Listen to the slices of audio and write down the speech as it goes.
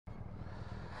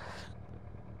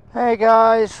Hey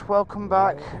guys, welcome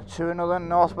back to another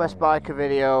Northwest Biker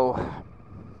video.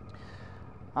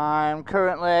 I'm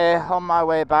currently on my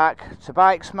way back to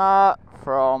BikeSmart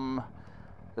from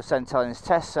the St Helens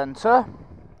Test Centre,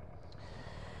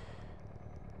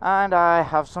 and I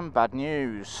have some bad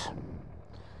news.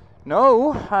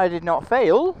 No, I did not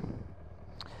fail.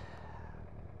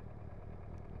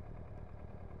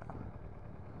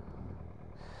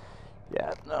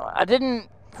 Yeah, no, I didn't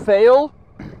fail.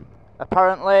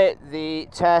 Apparently the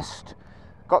test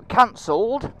got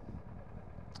cancelled.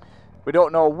 We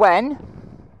don't know when,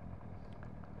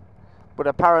 but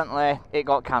apparently it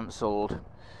got cancelled.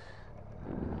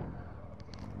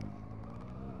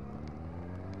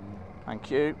 Thank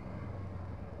you.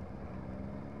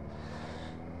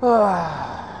 So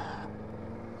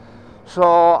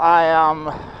I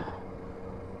am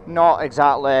not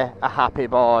exactly a happy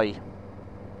boy.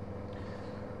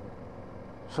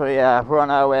 So yeah, we're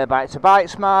on our way back to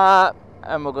BikeSmart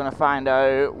and we're going to find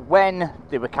out when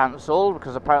they were cancelled,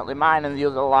 because apparently mine and the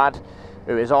other lad,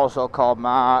 who is also called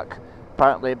Mark,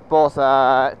 apparently both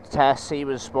our tests he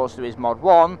was supposed to do his Mod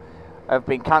 1 have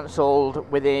been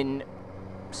cancelled within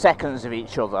seconds of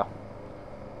each other.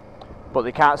 But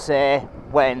they can't say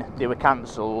when they were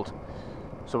cancelled.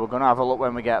 So we're going to have a look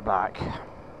when we get back.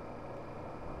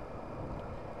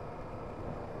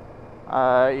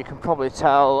 You can probably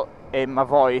tell in my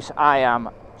voice, I am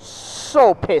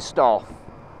so pissed off.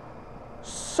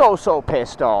 So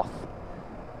pissed off.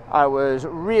 I was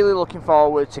really looking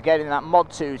forward to getting that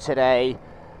Mod 2 today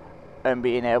and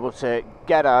being able to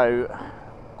get out,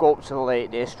 go up to the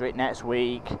Lake District next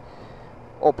week,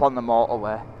 up on the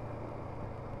motorway.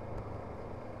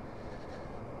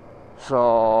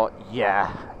 So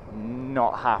yeah,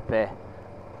 not happy.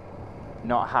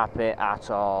 Not happy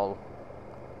at all.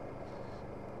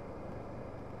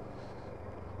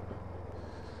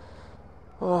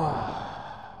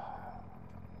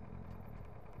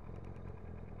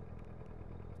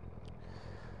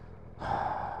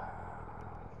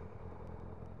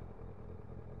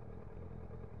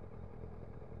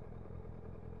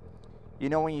 You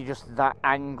know when you're just that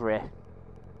angry?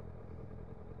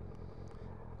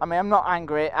 I mean, I'm not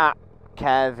angry at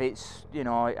Kev, it's, you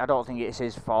know, I don't think it's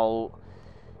his fault.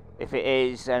 If it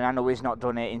is, and I know he's not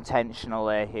done it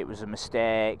intentionally, it was a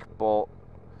mistake, but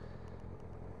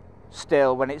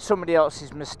still, when it's somebody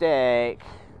else's mistake,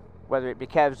 whether it be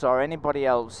Kev's or anybody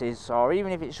else's, or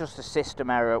even if it's just a system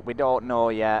error, we don't know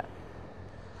yet.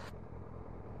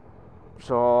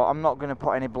 So I'm not going to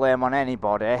put any blame on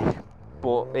anybody,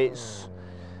 but it's,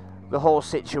 the whole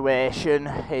situation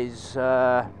is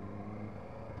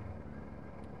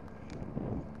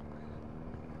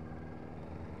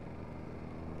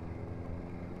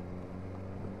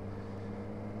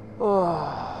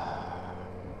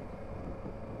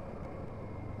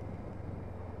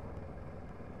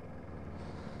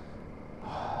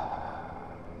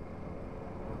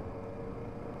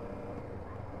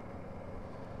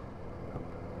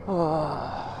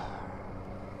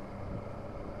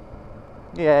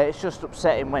yeah, it's just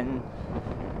upsetting when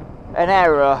an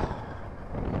error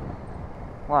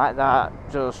like that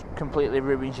just completely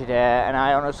ruins your day. And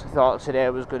I honestly thought today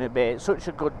was going to be such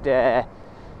a good day.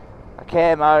 I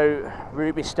came out,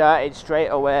 Ruby started straight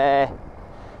away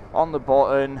on the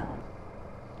button.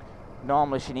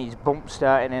 Normally she needs bump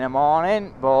starting in the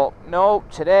morning, but no,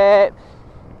 today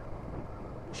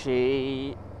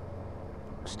she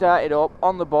started up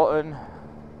on the button.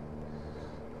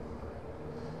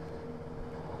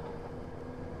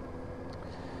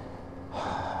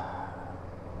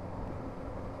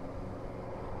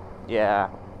 Yeah.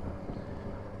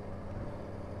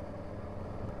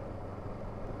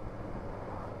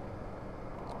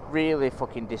 Really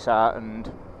fucking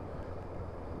disheartened.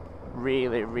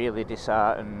 Really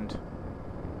disheartened.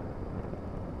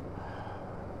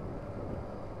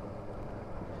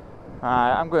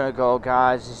 Alright, I'm gonna go,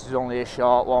 guys. This is only a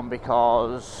short one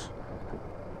because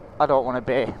I don't want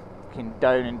to be fucking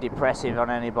down and depressive on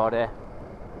anybody.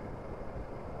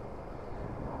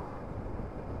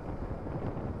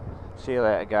 See you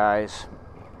later, guys.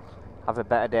 Have a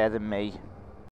better day than me.